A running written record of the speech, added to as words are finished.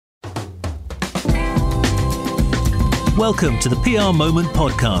Welcome to the PR Moment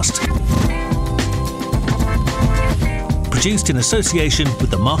podcast. Produced in association with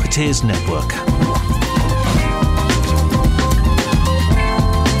the Marketeers Network.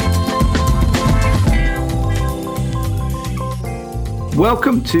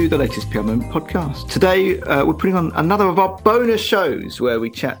 Welcome to the latest PR Moment podcast. Today, we're putting on another of our bonus shows where we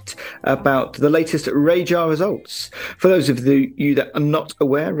chat about the latest RADAR results. For those of you that are not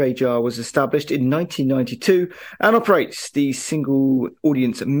aware, RADAR was established in 1992 and operates the single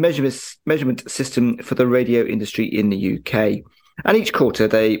audience measurement system for the radio industry in the UK. And each quarter,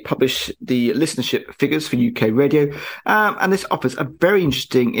 they publish the listenership figures for UK radio. And this offers a very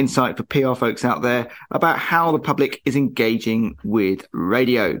interesting insight for PR folks out there about how the public is engaging with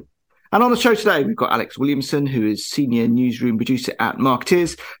radio. And on the show today, we've got Alex Williamson, who is Senior Newsroom Producer at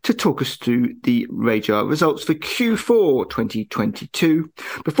Marketeers, to talk us through the RADAR results for Q4 2022.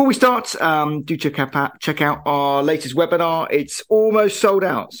 Before we start, do check out our latest webinar. It's almost sold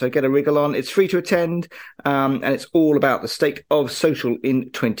out, so get a wriggle on. It's free to attend, and it's all about the state of social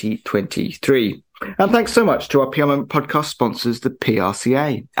in 2023. And thanks so much to our PR Moment podcast sponsors, the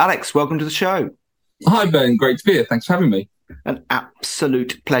PRCA. Alex, welcome to the show. Hi, Ben. Great to be here. Thanks for having me. An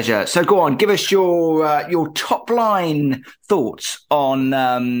absolute pleasure. So go on, give us your top line thoughts on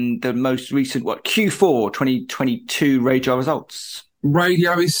the most recent, Q4 2022 RADAR results.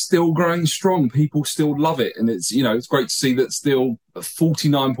 Radio is still growing strong. People still love it. And it's great to see that still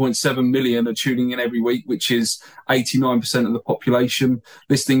 49.7 million are tuning in every week, which is 89% of the population,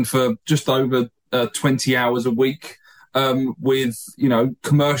 listening for just over 20 hours a week, with,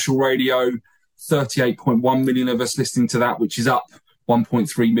 commercial radio, 38.1 million of us listening to that, which is up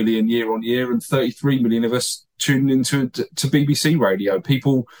 1.3 million year on year, and 33 million of us tuned into to BBC radio.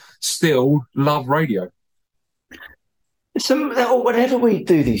 People still love radio. So whenever we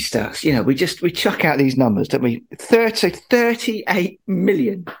do these stats, we chuck out these numbers, don't we? 38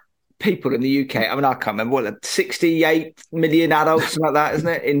 million people in the UK. I mean, I can't remember 68 million adults, something like that, isn't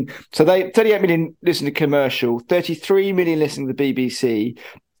it? So 38 million listen to commercial, 33 million listen to the BBC.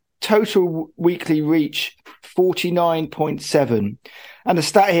 Total weekly reach 49.7, and the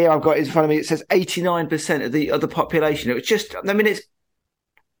stat here I've got in front of me, it says 89% of the population. It's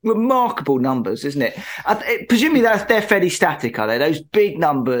remarkable numbers, isn't it? Presumably they're fairly static, are they? Those big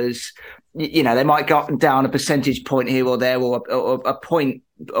numbers, they might go up and down a percentage point here or there, or a point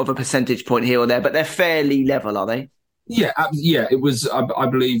of a percentage point here or there, but they're fairly level, are they? Yeah. It was. I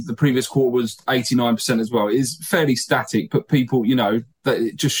believe the previous quarter was 89% as well. It is fairly static, but people, that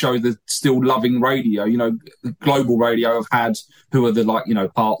it just show they're still loving radio. Global radio have had, who are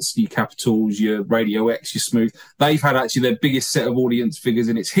the Hearts, your Capitals, your Radio X, your Smooth. They've had actually their biggest set of audience figures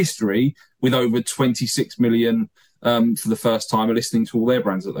in its history, with over 26 million for the first time are listening to all their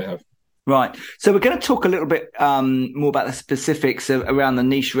brands that they have. Right. So we're going to talk a little bit more about the specifics around the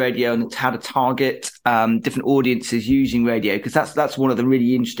niche radio and how to target different audiences using radio, because that's one of the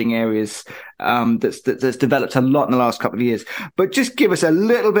really interesting areas that's developed a lot in the last couple of years. But just give us a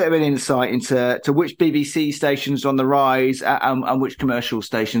little bit of an insight into which BBC stations are on the rise and which commercial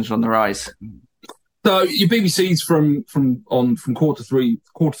stations are on the rise. So your BBC's from quarter three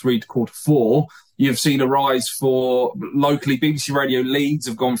to quarter four, you've seen a rise for locally. BBC Radio Leeds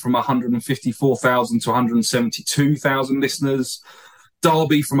have gone from 154,000 to 172,000 listeners.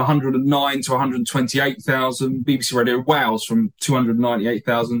 Derby from 109 to 128,000. BBC Radio Wales from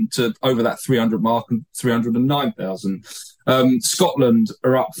 298,000 to over that 300 mark and 309,000. Scotland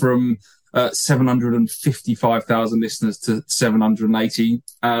are up from 755,000 listeners to 780.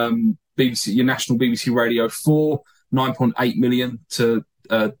 Your national BBC Radio 4, 9.8 million to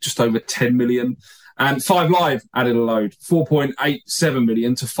just over 10 million. And 5 Live added a load, 4.87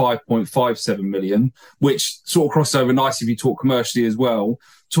 million to 5.57 million, which sort of crosses over nicely if you talk commercially as well.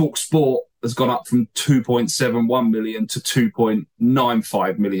 Talk Sport has gone up from 2.71 million to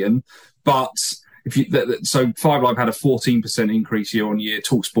 2.95 million. But so 5 Live had a 14% increase year on year.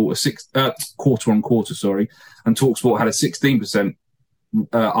 Talk Sport quarter on quarter, and Talk Sport had a 16%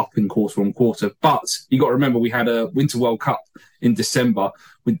 up in quarter on quarter. But you got to remember, we had a Winter World Cup in December,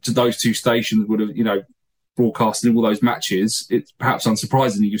 with those two stations would have, broadcasting all those matches. It's perhaps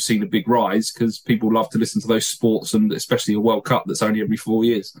unsurprisingly you've seen a big rise, because people love to listen to those sports, and especially a World Cup that's only every 4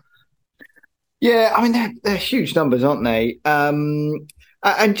 years. Yeah, I mean, they're huge numbers, aren't they? And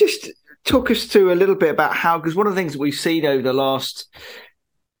just talk us through a little bit about how, because one of the things that we've seen over the last,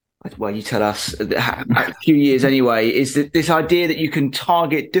 well, you tell us, a few years anyway, is that this idea that you can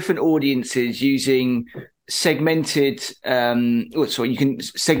target different audiences using segmented, you can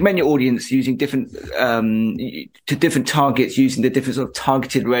segment your audience using different to different targets, using the different sort of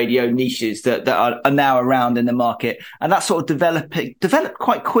targeted radio niches that are now around in the market, and that's sort of developed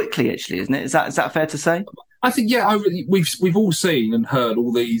quite quickly, actually, isn't it? Is that fair to say? I think, we've all seen and heard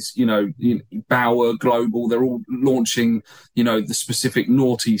all these, Bauer, Global, they're all launching, the specific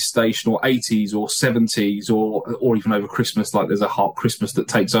noughties station or 80s or 70s or even over Christmas, like there's a Heart Christmas that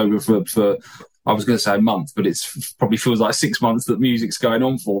takes over for I was going to say a month, but it's probably feels like 6 months that music's going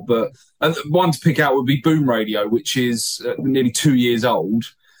on for. But one to pick out would be Boom Radio, which is nearly 2 years old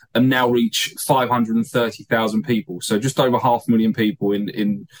and now reach 530,000 people. So just over 500,000 people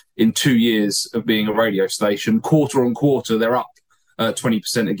in 2 years of being a radio station. Quarter on quarter, they're up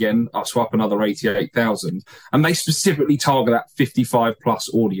 20% again, so up another 88,000. And they specifically target that 55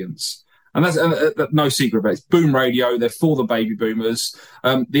 plus audience. And that's no secret about it. It's Boom Radio. They're for the baby boomers.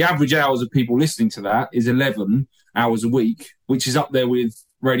 The average hours of people listening to that is 11 hours a week, which is up there with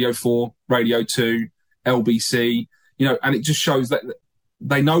Radio 4, Radio 2, LBC, and it just shows that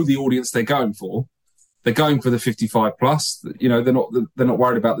they know the audience they're going for. They're going for the 55 plus. They're not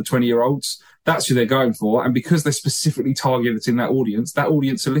worried about the 20-year-olds. That's who they're going for. And because they're specifically targeting that audience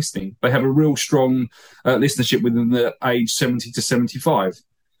are listening. They have a real strong listenership within the age 70 to 75.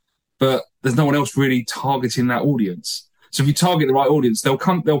 But there's no one else really targeting that audience. So if you target the right audience, they'll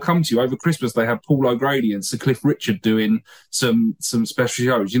come to you. Over Christmas, they have Paul O'Grady and Sir Cliff Richard doing some special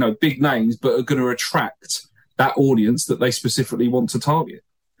shows, big names, but are going to attract that audience that they specifically want to target.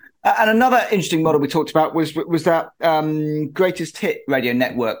 And another interesting model we talked about was that Greatest Hit Radio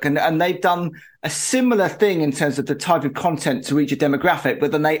Network, and they've done a similar thing in terms of the type of content to reach a demographic,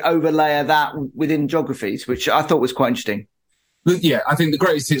 but then they overlay that within geographies, which I thought was quite interesting. Yeah, I think the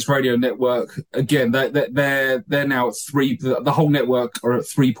Greatest Hits Radio Network, again, they're now at the whole network are at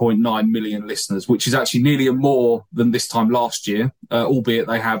 3.9 million listeners, which is actually nearly more than this time last year, albeit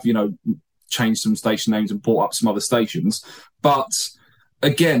they have, changed some station names and bought up some other stations. But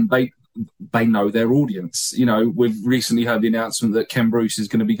again, they know their audience. We've recently heard the announcement that Ken Bruce is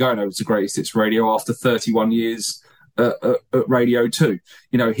going to be going over to Greatest Hits Radio after 31 years at Radio 2.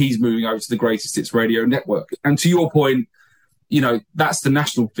 He's moving over to the Greatest Hits Radio Network. And to your point, that's the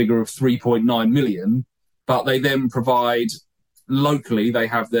national figure of 3.9 million, but they then provide locally, they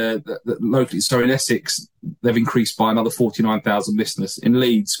have locally. So in Essex, they've increased by another 49,000 listeners. In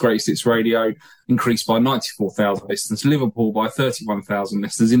Leeds, Greatest Hits Radio increased by 94,000 listeners. Liverpool by 31,000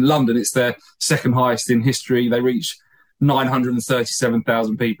 listeners. In London, it's their second highest in history. They reach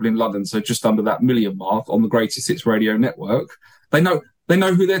 937,000 people in London, so just under that million mark on the Greatest Hits Radio Network. They know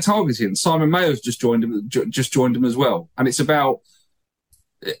who they're targeting. Simon Mayo's just joined them as well. And it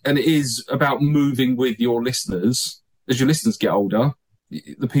is about moving with your listeners. As your listeners get older,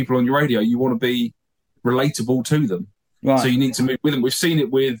 the people on your radio, you want to be relatable to them. Right. So you need to move with them. We've seen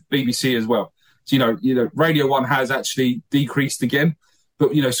it with BBC as well. So, Radio 1 has actually decreased again.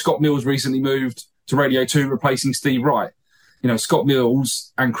 But, Scott Mills recently moved to Radio 2, replacing Steve Wright. Scott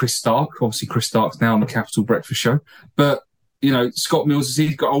Mills and Chris Stark. Obviously, Chris Stark's now on the Capital Breakfast Show. But, Scott Mills, as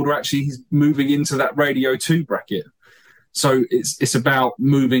he's got older, actually, he's moving into that Radio 2 bracket. So it's about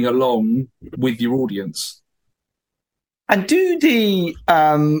moving along with your audience. And do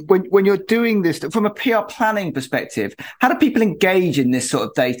when you're doing this from a PR planning perspective, how do people engage in this sort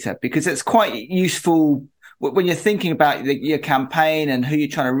of data? Because it's quite useful when you're thinking about your campaign and who you're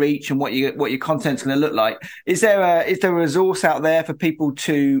trying to reach and what your content's going to look like. Is there a resource out there for people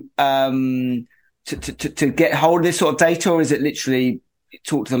to get hold of this sort of data, or is it literally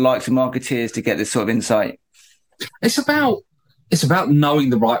talk to the likes of marketeers to get this sort of insight? It's about knowing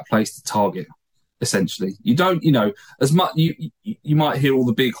the right place to target. Essentially, you don't, as much you might hear all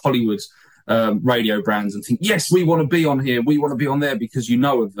the big Hollywood radio brands and think, yes, we want to be on here, we want to be on there because you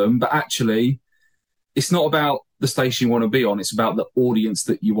know of them. But actually, it's not about the station you want to be on; it's about the audience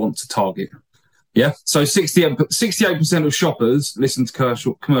that you want to target. Yeah. So 68% of shoppers listen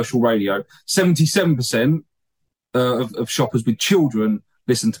to commercial radio. 77% of shoppers with children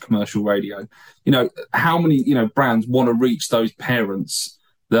listen to commercial radio. How many brands want to reach those parents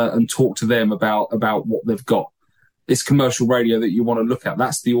and talk to them about what they've got? It's commercial radio that you want to look at.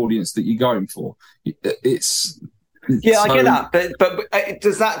 That's the audience that you're going for. I get that. But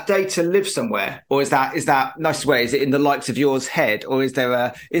does that data live somewhere, or is that nice way? Is it in the likes of yours head, or is there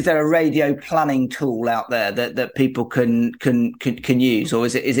a radio planning tool out there that people can use, or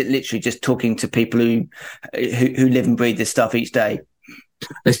is it literally just talking to people who live and breathe this stuff each day?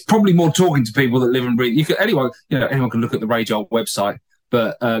 It's probably more talking to people that live and breathe. Anyone can look at the Radio website.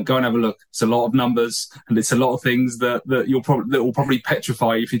 But go and have a look. It's a lot of numbers, and it's a lot of things that will probably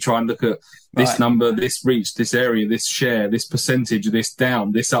petrify you if you try and look at this number, this reach, this area, this share, this percentage, this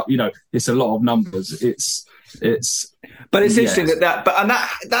down, this up. It's a lot of numbers. But it's interesting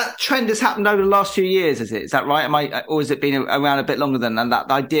that trend has happened over the last few years, is it? Is that right? Or has it been around a bit longer than that? That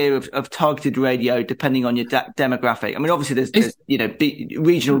idea of targeted radio, depending on your demographic. I mean, obviously there's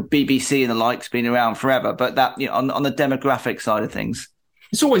regional BBC and the likes been around forever, but that on the demographic side of things,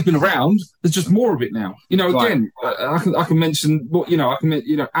 it's always been around. There's just more of it now. Again, I can mention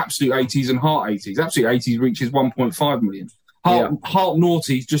Absolute 80s and Heart 80s. Absolute 80s reaches 1.5 million. Heart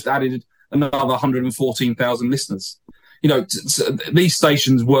Naughty's just added another 114,000 listeners. These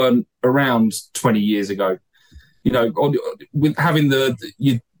stations weren't around 20 years ago. With having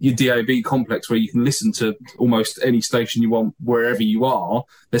your DAB complex where you can listen to almost any station you want wherever you are,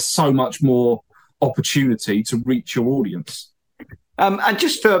 there's so much more opportunity to reach your audience. And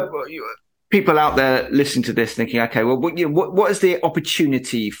just for people out there listening to this thinking, okay, well, what is the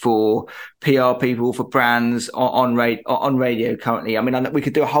opportunity for PR people, for brands on radio currently? I mean, we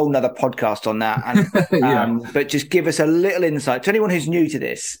could do a whole nother podcast on that, but just give us a little insight to anyone who's new to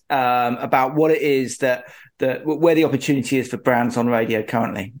this, about what it is where the opportunity is for brands on radio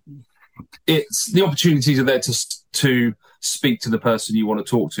currently. It's the opportunities are there to speak to the person you want to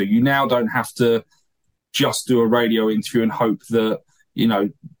talk to. You now don't have to just do a radio interview and hope that,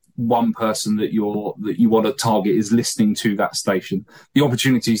 one person that you want to target is listening to that station. The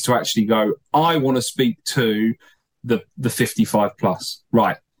opportunity is to actually go, I want to speak to the 55 plus.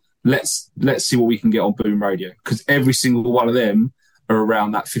 Right. Let's see what we can get on Boom Radio, because every single one of them are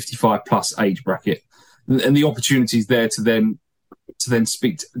around that 55 plus age bracket. And the opportunity is there to then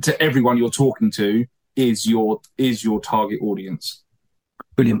speak to everyone you're talking to is your target audience.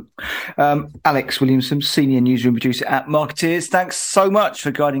 Brilliant. Alex Williamson, Senior Newsroom Producer at Marketeers. Thanks so much for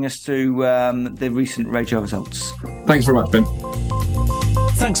guiding us through the recent radio results. Thanks very much, Ben.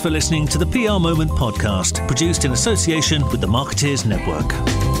 Thanks for listening to the PR Moment podcast, produced in association with the Marketeers Network.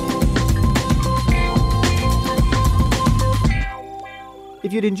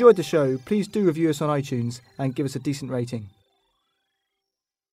 If you'd enjoyed the show, please do review us on iTunes and give us a decent rating.